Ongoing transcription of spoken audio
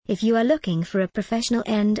If you are looking for a professional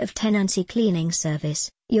end-of-tenancy cleaning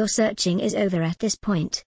service, your searching is over at this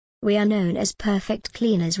point. We are known as Perfect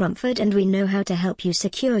Cleaners Romford, and we know how to help you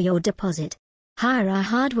secure your deposit. Hire our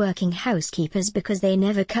hard-working housekeepers because they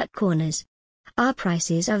never cut corners. Our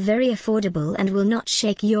prices are very affordable and will not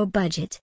shake your budget.